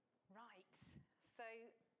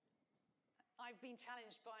So I've been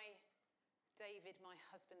challenged by David, my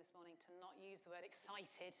husband, this morning to not use the word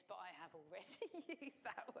excited, but I have already used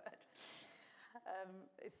that word.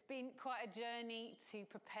 It's been quite a journey to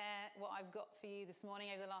prepare what I've got for you this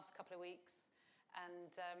morning over the last couple of weeks. And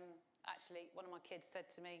actually, one of my kids said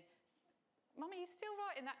to me, "Mum, are you still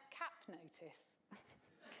writing that CAP notice?"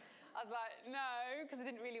 I was like, no, because I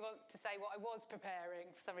didn't really want to say what I was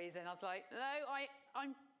preparing for some reason. I was like,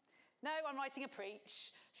 no, I'm writing a preach.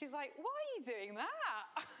 She's like, why are you doing that?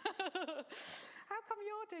 How come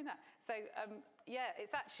you're doing that? So,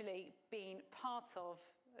 it's actually been part of,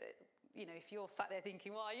 if you're sat there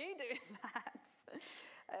thinking, why are you doing that?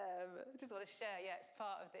 I just want to share, it's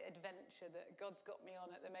part of the adventure that God's got me on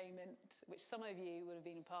at the moment, which some of you would have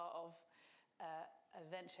been a part of, a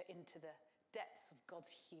venture into the depths of God's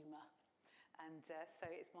humour. And so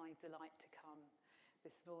it's my delight to come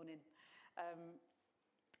this morning.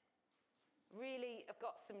 Really, I've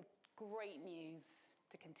got some great news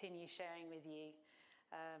to continue sharing with you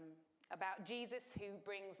about Jesus, who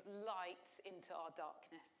brings light into our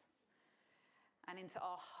darkness and into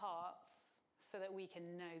our hearts so that we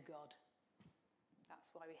can know God.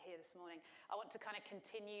 That's why we're here this morning. I want to kind of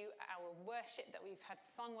continue our worship that we've had,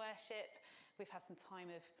 sung worship. We've had some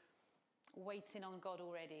time of waiting on God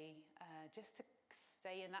already, just to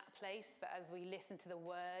stay in that place that as we listen to the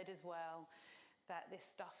word as well, that this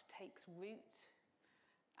stuff takes root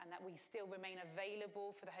and that we still remain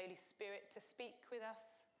available for the Holy Spirit to speak with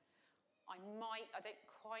us. I don't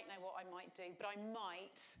quite know what I might do, but I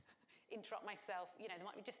might interrupt myself. There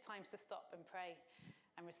might be just times to stop and pray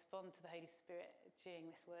and respond to the Holy Spirit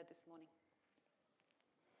during this word this morning.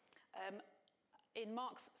 In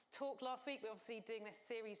Mark's talk last week, we're obviously doing this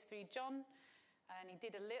series through John, and he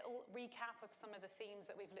did a little recap of some of the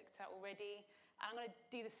themes that we've looked at already. And I'm going to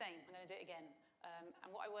do the same. I'm going to do it again. And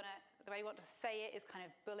the way I want to say it is kind of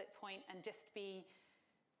bullet point and just be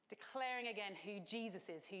declaring again who Jesus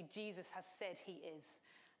is, who Jesus has said he is.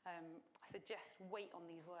 I suggest wait on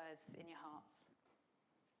these words in your hearts.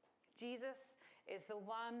 Jesus is the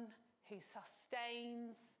one who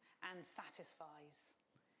sustains and satisfies.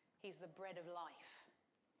 He's the bread of life.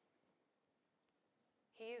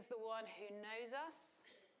 He is the one who knows us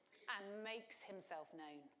and makes himself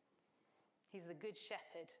known. He's the good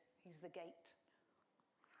shepherd. He's the gate.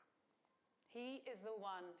 He is the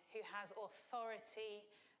one who has authority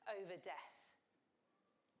over death.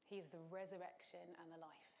 He's the resurrection and the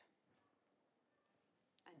life.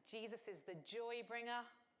 And Jesus is the joy bringer,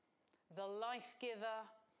 the life giver,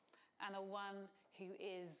 and the one who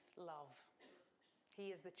is love.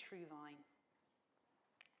 He is the true vine.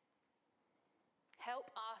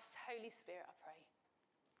 Help us, Holy Spirit, I pray,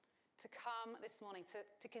 to come this morning,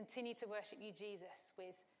 to continue to worship you, Jesus,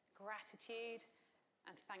 with gratitude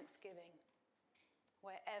and thanksgiving,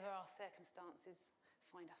 wherever our circumstances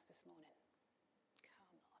find us this morning. Come,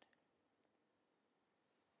 Lord.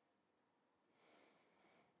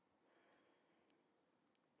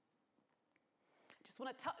 Just want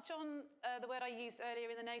to touch on the word I used earlier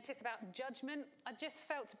in the notice about judgment. I just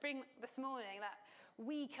felt to bring this morning that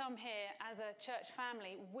we come here as a church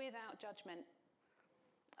family without judgment.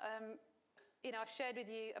 I've shared with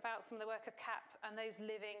you about some of the work of CAP and those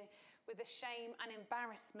living with the shame and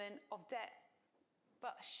embarrassment of debt.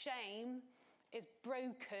 But shame is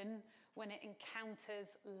broken when it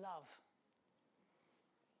encounters love.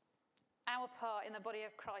 Our part in the body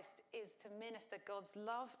of Christ is to minister God's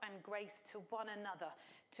love and grace to one another,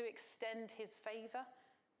 to extend his favour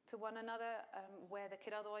to one another where there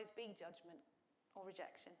could otherwise be judgment or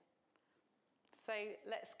rejection. So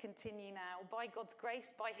let's continue now, by God's grace,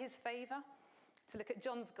 by his favour, to look at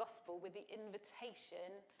John's Gospel with the invitation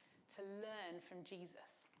to learn from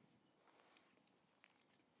Jesus.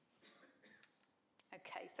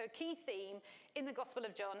 Okay, so a key theme in the Gospel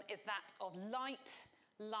of John is that of light,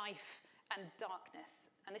 life, and darkness.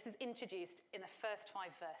 And this is introduced in the first 5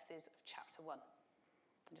 verses of chapter 1.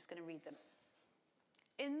 I'm just going to read them.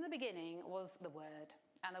 In the beginning was the Word,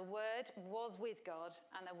 and the Word was with God,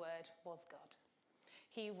 and the Word was God.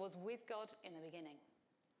 He was with God in the beginning.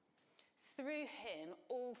 Through him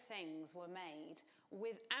all things were made.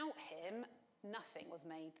 Without him nothing was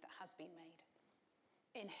made that has been made.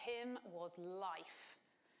 In him was life,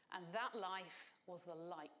 and that life was the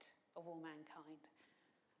light of all mankind.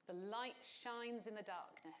 The light shines in the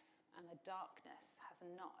darkness, and the darkness has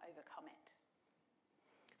not overcome it.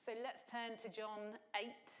 So let's turn to John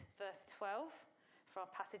 8, verse 12, for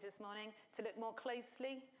our passage this morning, to look more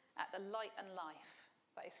closely at the light and life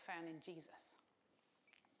that is found in Jesus.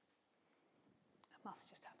 I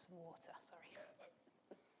must just have some water, sorry.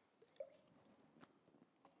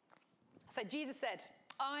 So Jesus said,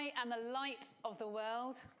 I am the light of the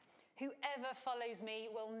world. Whoever follows me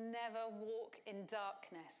will never walk in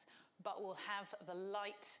darkness, but will have the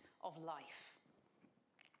light of life.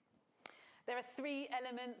 There are three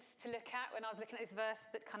elements to look at when I was looking at this verse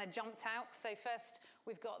that kind of jumped out. So first,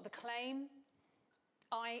 we've got the claim,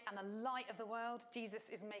 I am the light of the world. Jesus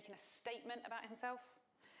is making a statement about himself.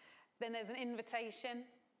 Then there's an invitation,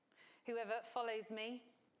 whoever follows me.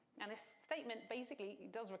 And this statement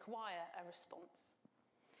basically does require a response.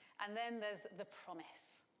 And then there's the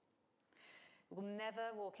promise. We'll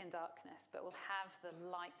never walk in darkness, but we'll have the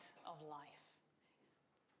light of life.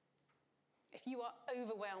 If you are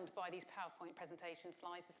overwhelmed by these PowerPoint presentation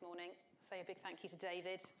slides this morning, say a big thank you to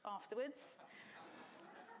David afterwards.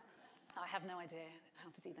 I have no idea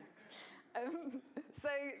how to do them.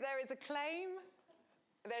 So there is a claim,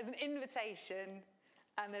 there's an invitation,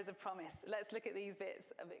 and there's a promise. Let's look at these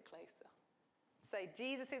bits a bit closer. So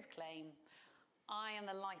Jesus' claim, I am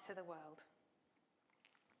the light of the world.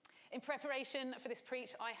 In preparation for this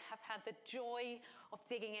preach, I have had the joy of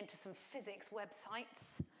digging into some physics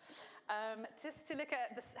websites, just to look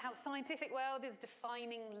at how the scientific world is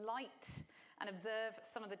defining light and observe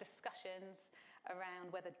some of the discussions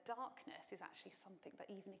around whether darkness is actually something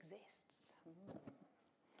that even exists.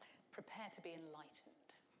 Prepare to be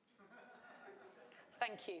enlightened.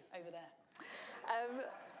 Thank you, over there.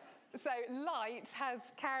 So light has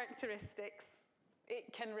characteristics.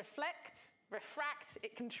 It can reflect, refract,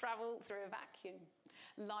 it can travel through a vacuum.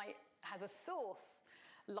 Light has a source.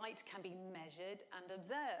 Light can be measured and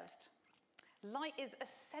observed. Light is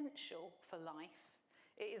essential for life.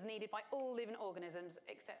 It is needed by all living organisms,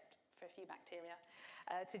 except for a few bacteria,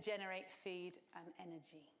 to generate food and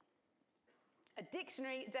energy. A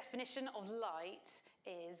dictionary definition of light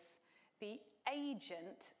is the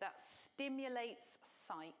agent that stimulates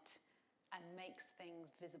sight and makes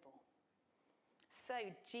things visible. So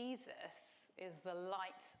Jesus is the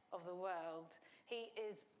light of the world. He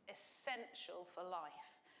is essential for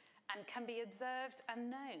life and can be observed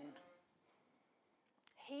and known.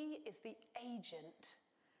 He is the agent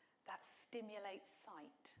that stimulates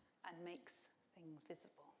sight and makes things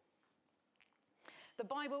visible. The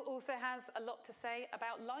Bible also has a lot to say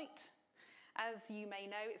about light. As you may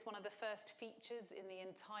know, it's one of the first features in the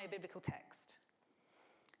entire biblical text.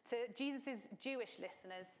 To Jesus' Jewish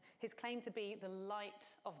listeners, his claim to be the light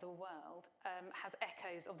of the world has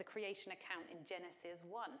echoes of the creation account in Genesis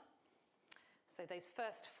 1. So those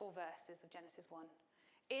first 4 verses of Genesis 1.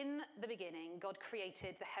 In the beginning, God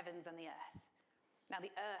created the heavens and the earth. Now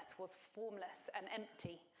the earth was formless and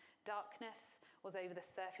empty. Darkness was over the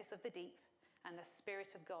surface of the deep, and the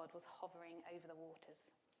Spirit of God was hovering over the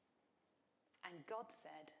waters. And God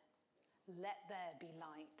said, "Let there be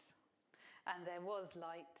light." And there was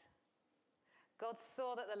light. God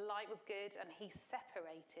saw that the light was good, and he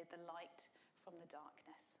separated the light from the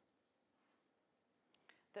darkness.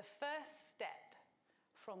 The first step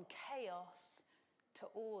from chaos to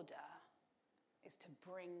order is to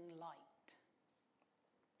bring light.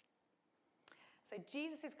 So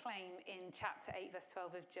Jesus' claim in chapter 8, verse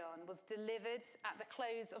 12 of John was delivered at the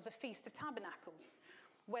close of the Feast of Tabernacles,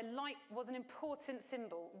 where light was an important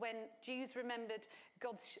symbol, when Jews remembered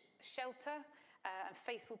God's shelter and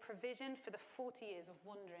faithful provision for the 40 years of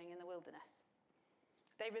wandering in the wilderness.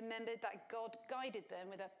 They remembered that God guided them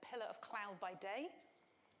with a pillar of cloud by day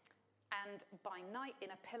and by night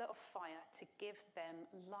in a pillar of fire to give them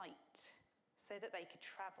light so that they could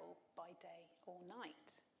travel by day or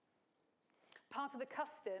night. Part of the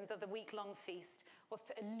customs of the week-long feast was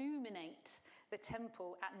to illuminate the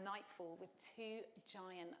temple at nightfall with 2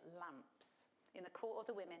 giant lamps in the court of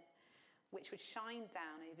the women, which would shine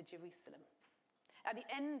down over Jerusalem. At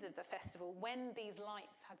the end of the festival, when these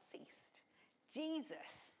lights had ceased,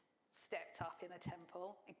 Jesus stepped up in the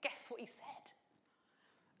temple, and guess what he said?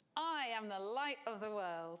 "I am the light of the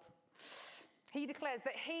world." He declares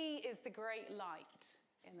that he is the great light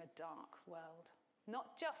in the dark world,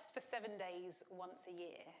 not just for 7 days once a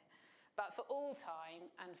year, but for all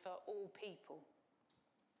time and for all people,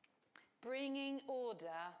 bringing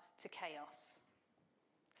order to chaos,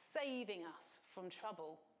 saving us from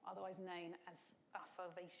trouble, otherwise known as our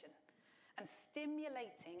salvation, and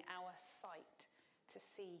stimulating our sight to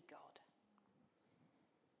see God.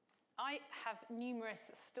 I have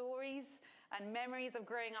numerous stories and memories of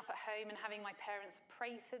growing up at home and having my parents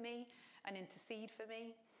pray for me and intercede for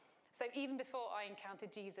me. So even before I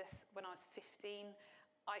encountered Jesus when I was 15,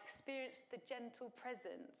 I experienced the gentle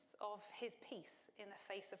presence of his peace in the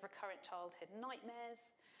face of recurrent childhood nightmares,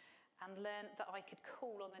 and learned that I could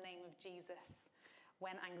call on the name of Jesus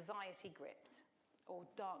when anxiety gripped or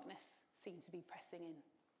darkness seemed to be pressing in.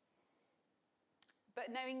 But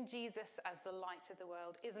knowing Jesus as the light of the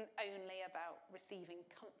world isn't only about receiving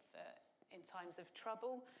comfort in times of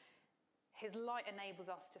trouble. His light enables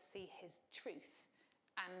us to see his truth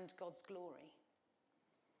and God's glory.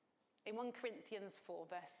 In 1 Corinthians 4,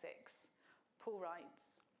 verse 6, Paul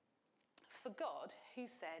writes, "For God, who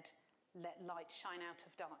said, 'Let light shine out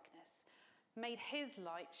of darkness,' made his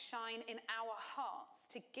light shine in our hearts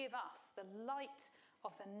to give us the light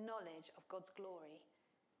of the knowledge of God's glory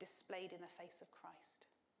displayed in the face of Christ."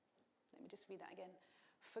 Let me just read that again.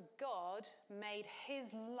 "For God made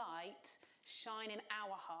his light shine in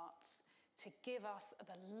our hearts to give us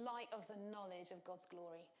the light of the knowledge of God's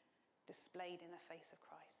glory displayed in the face of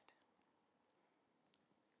Christ."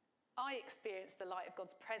 I experience the light of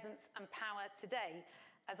God's presence and power today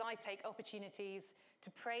as I take opportunities to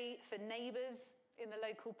pray for neighbours in the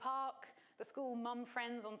local park, the school mum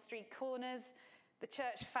friends on street corners, the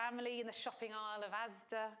church family in the shopping aisle of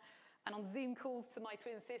Asda, and on Zoom calls to my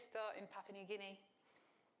twin sister in Papua New Guinea.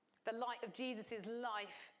 The light of Jesus'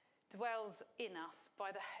 life dwells in us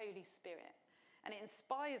by the Holy Spirit. And it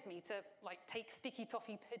inspires me to take sticky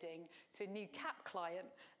toffee pudding to a new CAP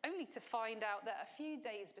client, only to find out that a few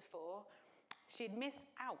days before, she had missed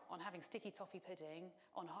out on having sticky toffee pudding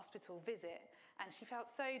on a hospital visit. And she felt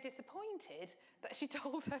so disappointed that she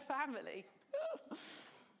told her family.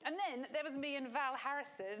 And then there was me and Val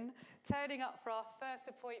Harrison turning up for our first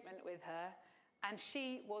appointment with her. And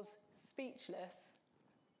she was speechless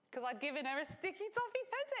because I'd given her a sticky toffee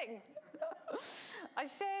pudding. I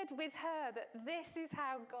shared with her that this is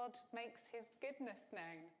how God makes his goodness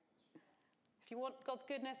known. If you want God's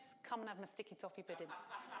goodness, come and have my sticky toffee pudding.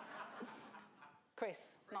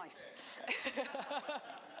 Chris, nice.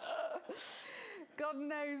 God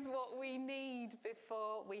knows what we need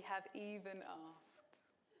before we have even asked.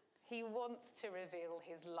 He wants to reveal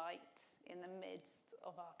his light in the midst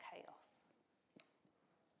of our chaos.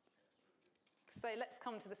 So let's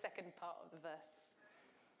come to the second part of the verse.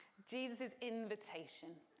 Jesus'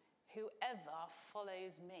 invitation, "Whoever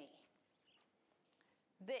follows me."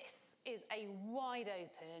 This is a wide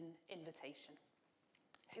open invitation.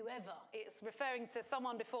 Whoever, it's referring to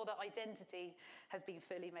someone before their identity has been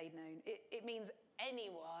fully made known. It means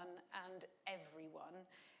anyone and everyone.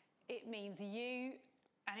 It means you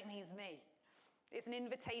and it means me. It's an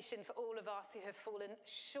invitation for all of us who have fallen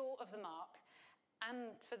short of the mark,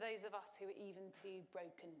 and for those of us who are even too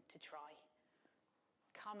broken to try.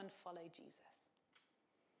 Come and follow Jesus.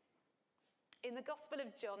 In the Gospel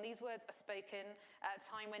of John, these words are spoken at a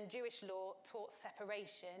time when Jewish law taught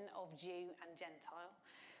separation of Jew and Gentile,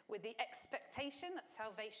 with the expectation that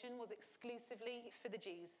salvation was exclusively for the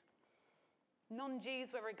Jews.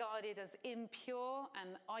 Non-Jews were regarded as impure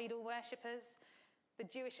and idol worshippers. The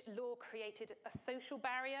Jewish law created a social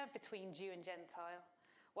barrier between Jew and Gentile,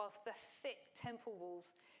 whilst the thick temple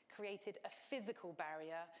walls created a physical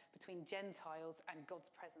barrier between Gentiles and God's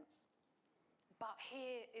presence. But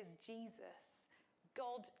here is Jesus,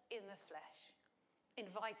 God in the flesh,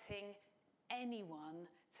 inviting anyone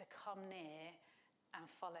to come near and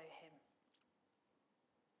follow him.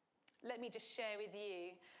 Let me just share with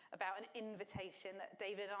you about an invitation that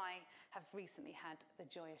David and I have recently had the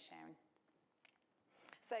joy of sharing.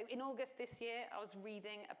 So in August this year, I was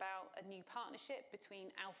reading about a new partnership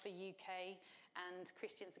between Alpha UK and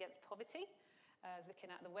Christians Against Poverty. I was looking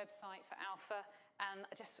at the website for Alpha, and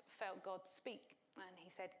I just felt God speak. And he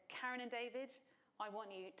said, "Karen and David, I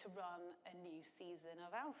want you to run a new season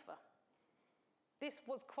of Alpha." This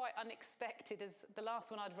was quite unexpected, as the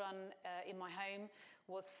last one I'd run in my home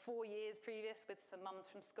was 4 years previous with some mums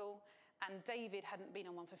from school, and David hadn't been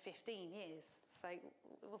on one for 15 years, so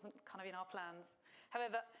it wasn't kind of in our plans.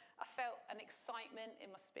 However, I felt an excitement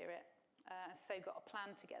in my spirit, so got a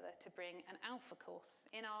plan together to bring an Alpha course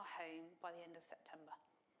in our home by the end of September.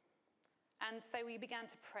 And so we began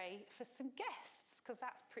to pray for some guests, because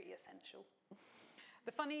that's pretty essential.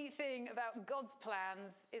 The funny thing about God's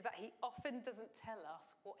plans is that he often doesn't tell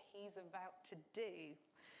us what he's about to do.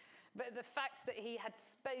 But the fact that he had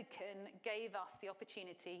spoken gave us the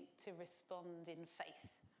opportunity to respond in faith.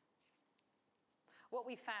 What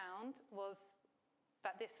we found was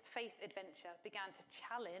that this faith adventure began to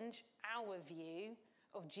challenge our view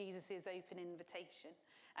of Jesus' open invitation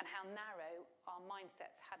and how narrow our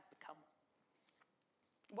mindsets had become.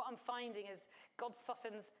 What I'm finding is God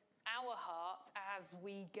softens our heart as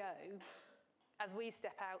we go, as we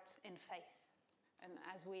step out in faith and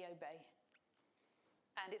as we obey.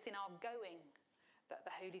 And it's in our going that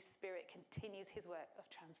the Holy Spirit continues his work of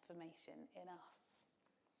transformation in us.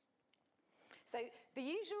 So the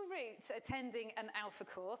usual route to attending an Alpha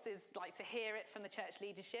course is like to hear it from the church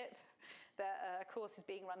leadership, that a course is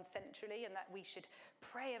being run centrally and that we should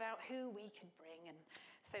pray about who we could bring. And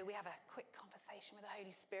so we have a quick conversation with the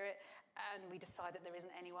Holy Spirit and we decide that there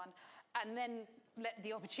isn't anyone, and then let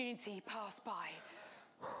the opportunity pass by,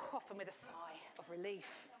 often with a sigh of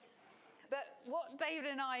relief. But what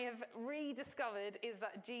David and I have rediscovered is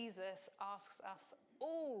that Jesus asks us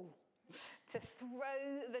all to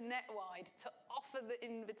throw the net wide, to offer the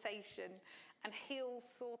invitation, and he'll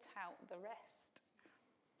sort out the rest.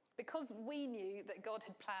 Because we knew that God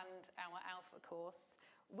had planned our Alpha course,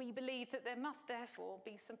 we believed that there must therefore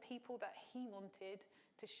be some people that he wanted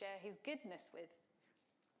to share his goodness with.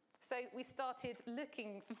 So we started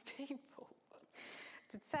looking for people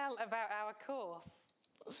to tell about our course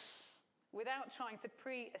without trying to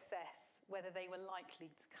pre-assess whether they were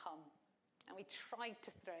likely to come. And we tried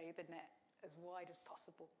to throw the net as wide as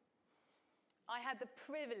possible. I had the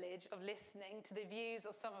privilege of listening to the views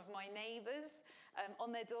of some of my neighbours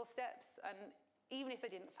on their doorsteps, and even if they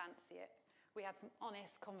didn't fancy it, we had some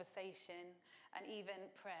honest conversation and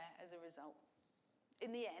even prayer as a result.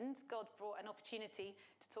 In the end, God brought an opportunity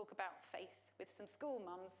to talk about faith with some school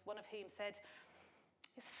mums, one of whom said,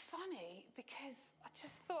 "It's funny because I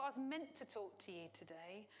just thought I was meant to talk to you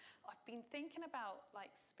today. I've been thinking about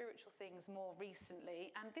spiritual things more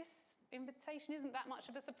recently, and this invitation isn't that much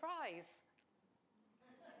of a surprise."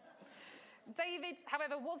 David,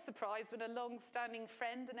 however, was surprised when a long-standing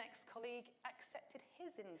friend and ex-colleague accepted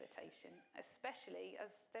his invitation, especially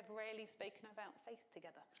as they've rarely spoken about faith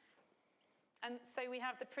together. And so we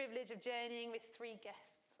have the privilege of journeying with 3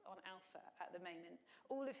 guests on Alpha at the moment,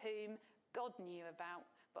 all of whom God knew about,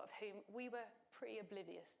 but of whom we were pretty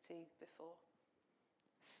oblivious to before.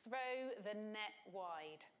 Throw the net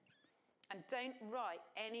wide, and don't write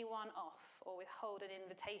anyone off or withhold an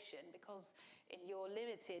invitation because in your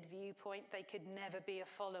limited viewpoint, they could never be a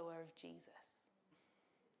follower of Jesus.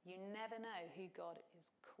 You never know who God is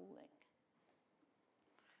calling.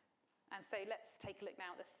 And so let's take a look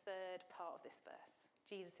now at the third part of this verse,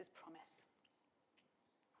 Jesus' promise.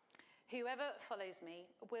 "Whoever follows me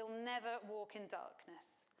will never walk in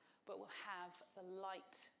darkness, but will have the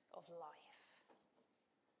light of life."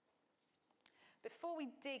 Before we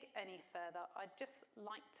dig any further, I'd just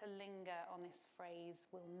like to linger on this phrase,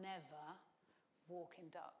 "will never walk in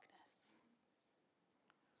darkness."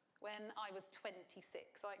 When I was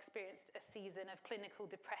 26, I experienced a season of clinical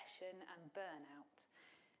depression and burnout.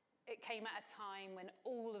 It came at a time when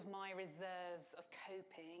all of my reserves of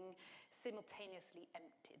coping simultaneously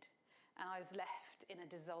emptied, and I was left in a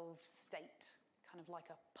dissolved state, kind of like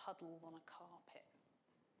a puddle on a carpet.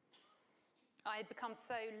 I had become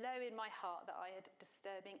so low in my heart that I had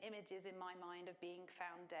disturbing images in my mind of being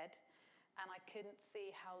found dead, and I couldn't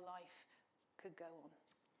see how life could go on.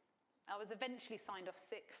 I was eventually signed off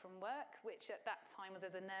sick from work, which at that time was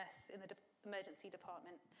as a nurse in the emergency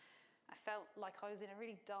department. I felt like I was in a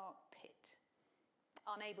really dark pit,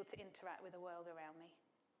 unable to interact with the world around me.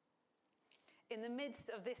 In the midst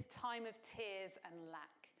of this time of tears and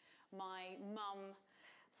lack, my mum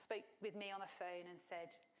spoke with me on the phone and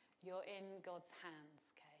said, "You're in God's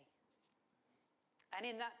hands, Kay." And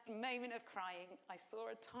in that moment of crying, I saw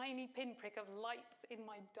a tiny pinprick of light in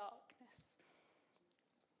my darkness,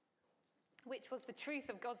 which was the truth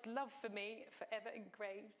of God's love for me forever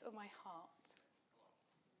engraved on my heart.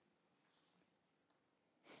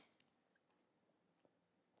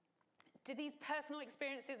 Do these personal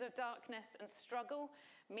experiences of darkness and struggle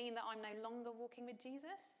mean that I'm no longer walking with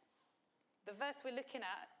Jesus? The verse we're looking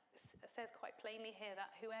at says quite plainly here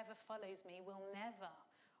that whoever follows me will never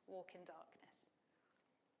walk in darkness.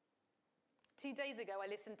 2 days ago, I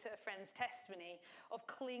listened to a friend's testimony of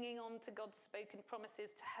clinging on to God's spoken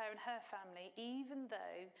promises to her and her family, even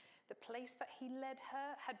though the place that he led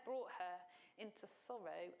her had brought her into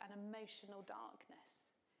sorrow and emotional darkness.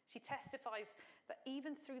 She testifies that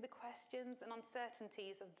even through the questions and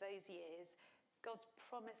uncertainties of those years, God's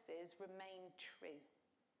promises remain true.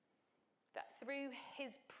 That through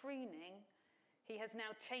his pruning, he has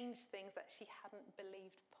now changed things that she hadn't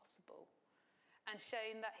believed possible, and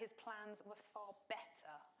shown that his plans were far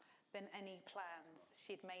better than any plans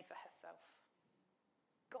she'd made for herself.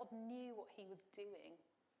 God knew what he was doing.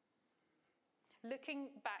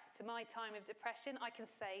 Looking back to my time of depression, I can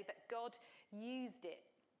say that God used it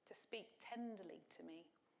to speak tenderly to me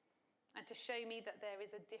and to show me that there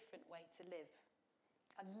is a different way to live,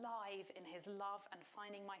 alive in his love and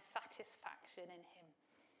finding my satisfaction in him.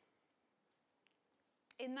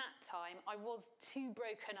 In that time, I was too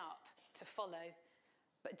broken up to follow,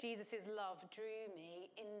 but Jesus' love drew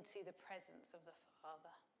me into the presence of the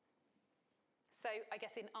Father. So I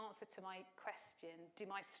guess in answer to my question, do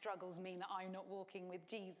my struggles mean that I'm not walking with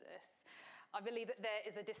Jesus? I believe that there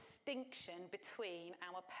is a distinction between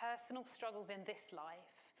our personal struggles in this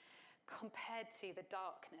life compared to the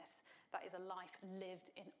darkness that is a life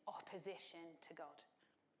lived in opposition to God.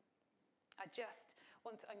 I just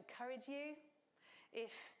want to encourage you,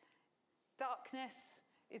 if darkness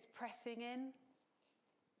is pressing in,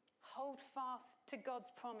 hold fast to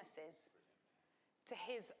God's promises, to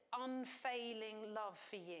his unfailing love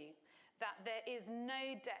for you, that there is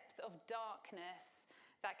no depth of darkness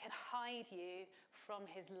that can hide you from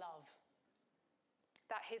his love,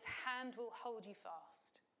 that his hand will hold you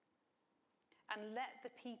fast, and let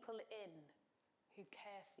the people in who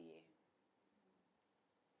care for you.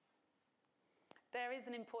 There is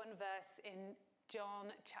an important verse in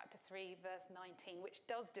John chapter 3, verse 19, which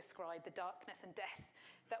does describe the darkness and death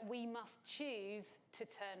that we must choose to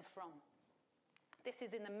turn from. This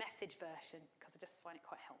is in the Message version, because I just find it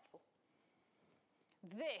quite helpful.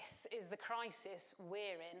 This is the crisis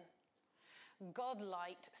we're in.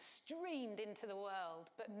 God-light streamed into the world,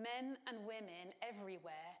 but men and women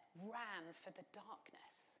everywhere ran for the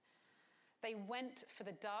darkness. They went for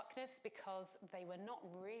the darkness because they were not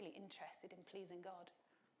really interested in pleasing God.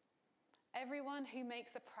 Everyone who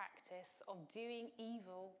makes a practice of doing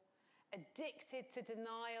evil, addicted to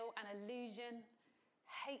denial and illusion,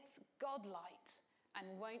 hates God-light and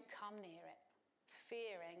won't come near it,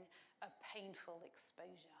 fearing a painful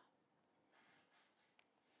exposure.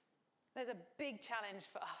 There's a big challenge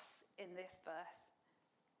for us in this verse.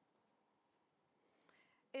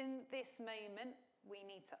 In this moment, we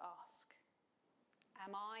need to ask,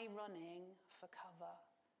 am I running for cover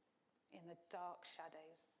in the dark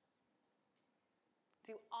shadows?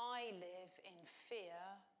 Do I live in fear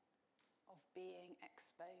of being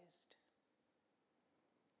exposed?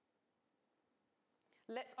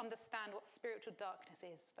 Let's understand what spiritual darkness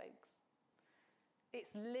is, folks.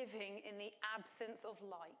 It's living in the absence of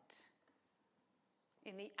light,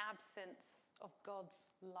 in the absence of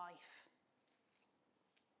God's life.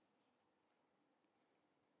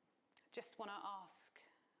 Just want to ask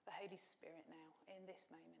the Holy Spirit now, in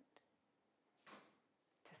this moment,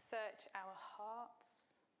 to search our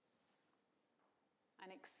hearts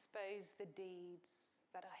and expose the deeds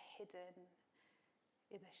that are hidden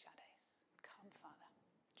in the shadows. Come, Father.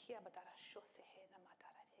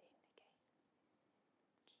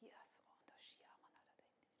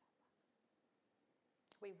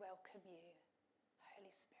 We welcome you,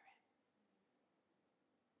 Holy Spirit.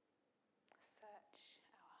 Search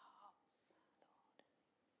our hearts, Lord.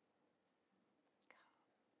 Come.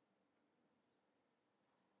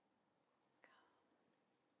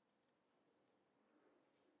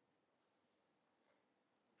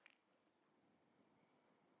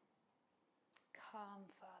 Come,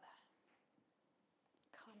 Father.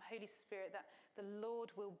 Come, Holy Spirit, that the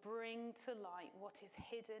Lord will bring to light what is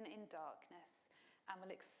hidden in darkness and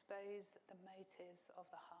will expose the motives of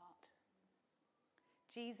the heart.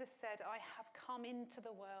 Jesus said, I have come into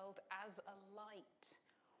the world as a light,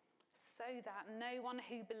 so that no one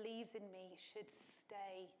who believes in me should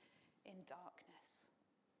stay in darkness.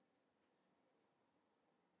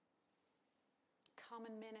 Come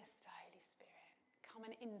and minister, Holy Spirit. Come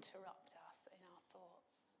and interrupt us in our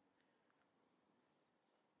thoughts.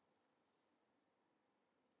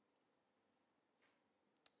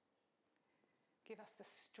 Give us the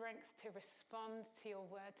strength to respond to your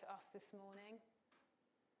word to us this morning.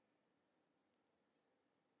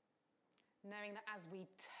 Knowing that as we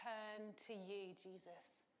turn to you, Jesus,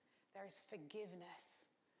 there is forgiveness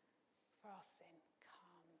for our sin.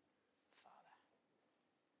 Come, Father.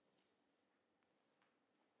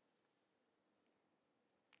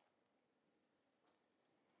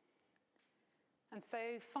 And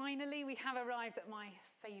so finally, we have arrived at my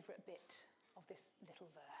favourite bit of this little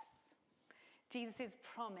verse. Jesus'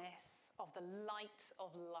 promise of the light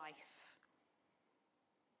of life.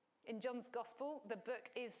 In John's Gospel, the book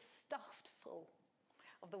is stuffed full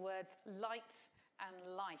of the words light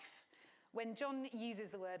and life. When John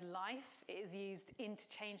uses the word life, it is used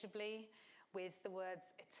interchangeably with the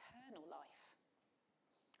words eternal life.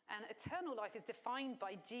 And eternal life is defined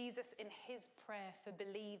by Jesus in his prayer for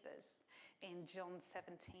believers in John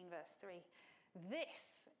 17, verse 3.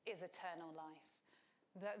 This is eternal life,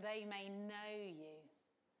 that they may know you,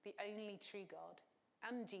 the only true God,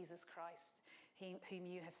 and Jesus Christ, whom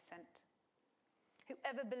you have sent.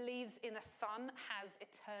 Whoever believes in the Son has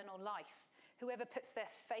eternal life. Whoever puts their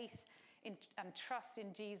faith in and trust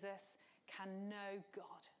in Jesus can know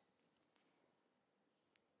God.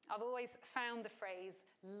 I've always found the phrase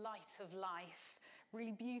light of life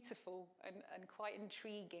really beautiful and quite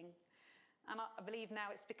intriguing. And I believe now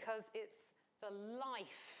it's because it's the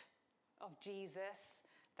life of Jesus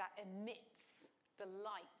that emits the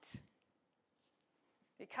light.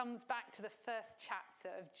 It comes back to the first chapter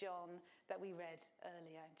of John that we read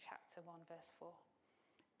earlier in chapter 1, verse 4.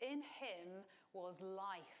 In him was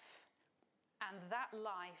life, and that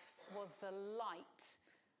life was the light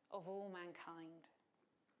of all mankind.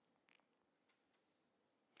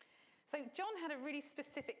 So John had a really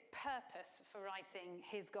specific purpose for writing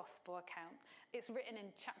his gospel account. It's written in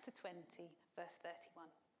chapter 20, verse 31.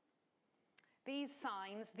 These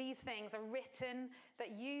signs, these things are written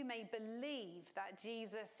that you may believe that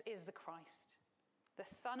Jesus is the Christ, the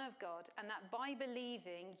Son of God, and that by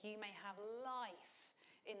believing you may have life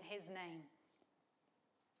in his name.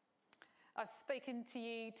 I've spoken to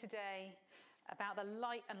you today about the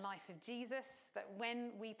light and life of Jesus, that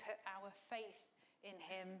when we put our faith in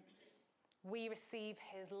him, we receive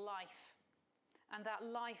his life, and that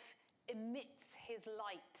life emits his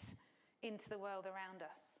light into the world around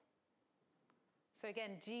us. So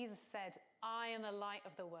again, Jesus said, I am the light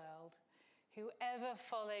of the world. Whoever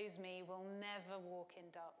follows me will never walk in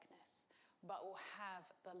darkness, but will have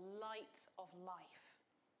the light of life.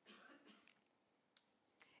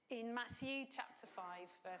 In Matthew chapter 5,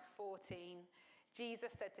 verse 14,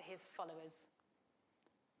 Jesus said to his followers,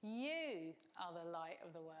 you are the light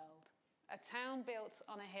of the world. A town built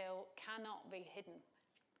on a hill cannot be hidden.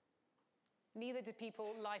 Neither do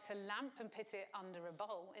people light a lamp and put it under a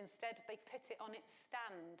bowl. Instead, they put it on its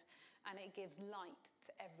stand, and it gives light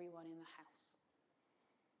to everyone in the house.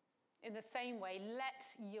 In the same way, let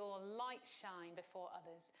your light shine before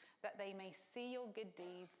others, that they may see your good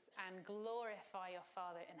deeds and glorify your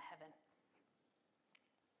Father in heaven.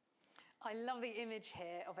 I love the image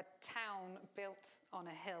here of a town built on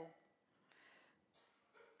a hill.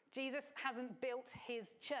 Jesus hasn't built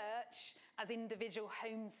his church as individual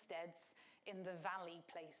homesteads in the valley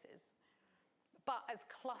places, but as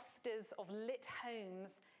clusters of lit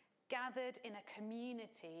homes gathered in a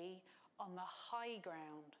community on the high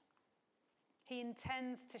ground. He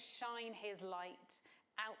intends to shine his light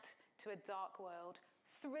out to a dark world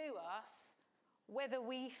through us, whether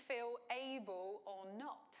we feel able or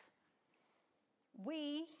not.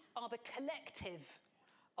 We are the collective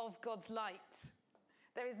of God's light.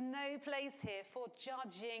 There is no place here for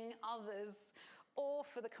judging others or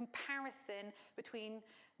for the comparison between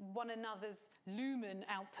one another's lumen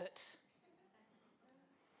output.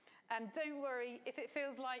 And don't worry if it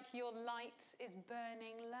feels like your light is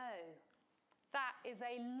burning low. That is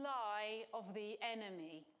a lie of the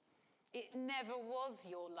enemy. It never was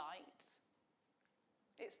your light.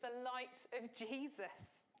 It's the light of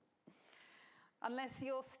Jesus. Unless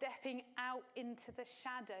you're stepping out into the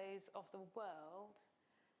shadows of the world,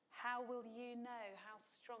 how will you know how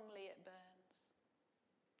strongly it burns?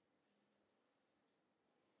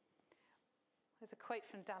 There's a quote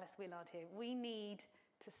from Dallas Willard here. We need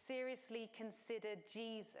to seriously consider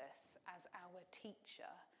Jesus as our teacher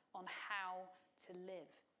on how to live,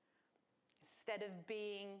 instead of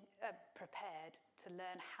being prepared to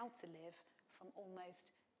learn how to live from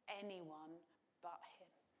almost anyone but him.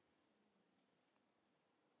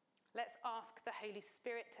 Let's ask the Holy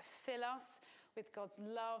Spirit to fill us with God's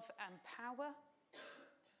love and power,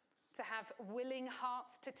 to have willing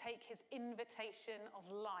hearts to take his invitation of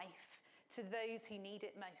life to those who need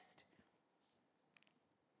it most.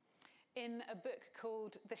 In a book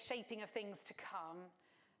called The Shaping of Things to Come,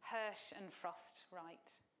 Hirsch and Frost write,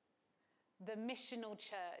 the missional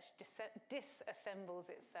church disassembles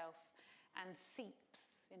itself and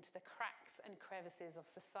seeps into the cracks and crevices of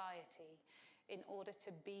society in order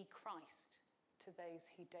to be Christ to those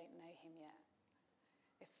who don't know him yet.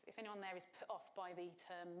 If anyone there is put off by the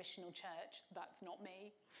term missional church, that's not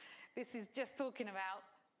me. This is just talking about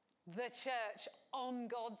the church on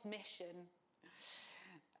God's mission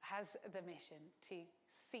has the mission to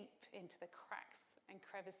seep into the cracks and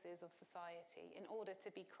crevices of society in order to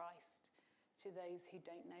be Christ to those who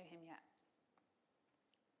don't know him yet.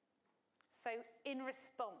 So in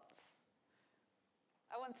response,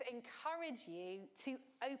 I want to encourage you to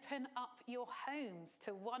open up your homes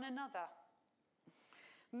to one another.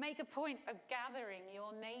 Make a point of gathering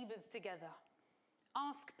your neighbours together.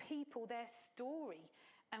 Ask people their story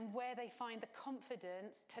and where they find the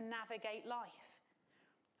confidence to navigate life.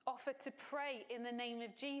 Offer to pray in the name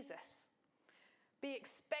of Jesus. Be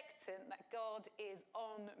expectant that God is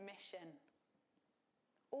on mission.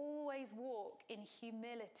 Always walk in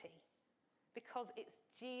humility, because it's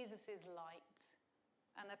Jesus' light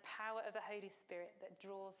and the power of the Holy Spirit that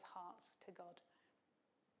draws hearts to God.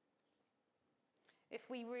 If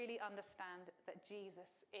we really understand that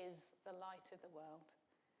Jesus is the light of the world,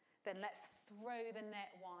 then let's throw the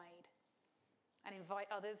net wide and invite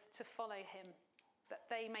others to follow him, that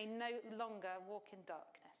they may no longer walk in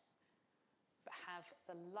darkness, but have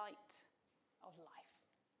the light of life.